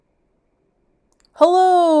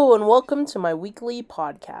Hello, and welcome to my weekly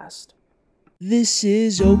podcast. This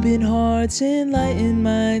is Open Hearts, Enlightened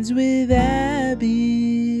Minds with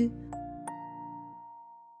Abby.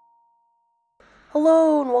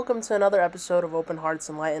 Hello, and welcome to another episode of Open Hearts,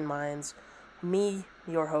 Enlightened Minds. Me,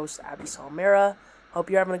 your host, Abby Salmera. Hope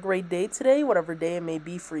you're having a great day today, whatever day it may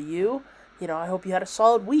be for you. I hope you had a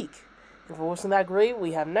solid week. If it wasn't that great,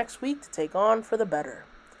 we have next week to take on for the better.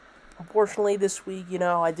 Unfortunately, this week,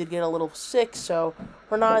 I did get a little sick, so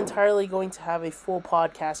we're not entirely going to have a full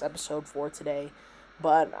podcast episode for today.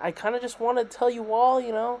 But I kind of just want to tell you all,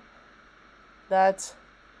 that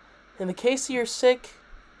in the case you're sick,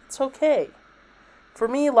 it's okay. For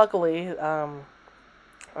me, luckily, I'm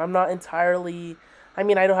not entirely, I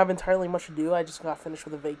don't have entirely much to do. I just got finished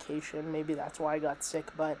with a vacation. Maybe that's why I got sick,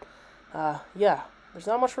 but, yeah, there's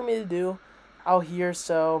not much for me to do out here,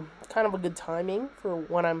 so kind of a good timing for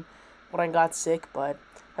when I got sick, but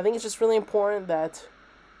I think it's just really important that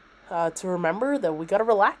to remember that we gotta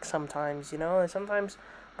relax sometimes, and sometimes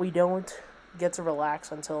we don't get to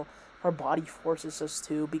relax until our body forces us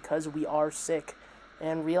to because we are sick,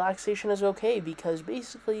 and relaxation is okay because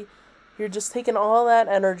basically you're just taking all that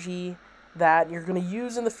energy that you're gonna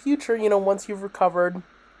use in the future, once you've recovered.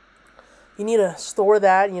 You need to store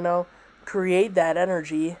that, create that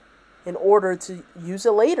energy in order to use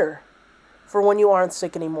it later for when you aren't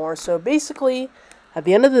sick anymore. So basically, at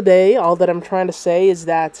the end of the day, all that I'm trying to say is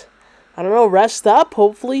that, rest up,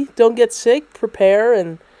 hopefully, don't get sick, prepare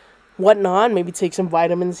and whatnot, maybe take some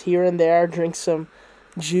vitamins here and there, drink some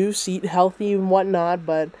juice, eat healthy and whatnot,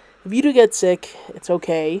 but if you do get sick, it's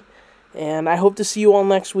okay. And I hope to see you all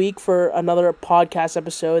next week for another podcast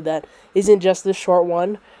episode that isn't just this short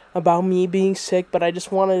one about me being sick, but I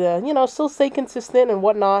just wanted to, still stay consistent and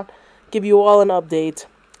whatnot, give you all an update.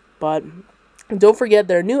 But don't forget,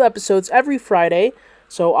 there are new episodes every Friday,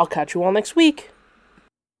 so I'll catch you all next week.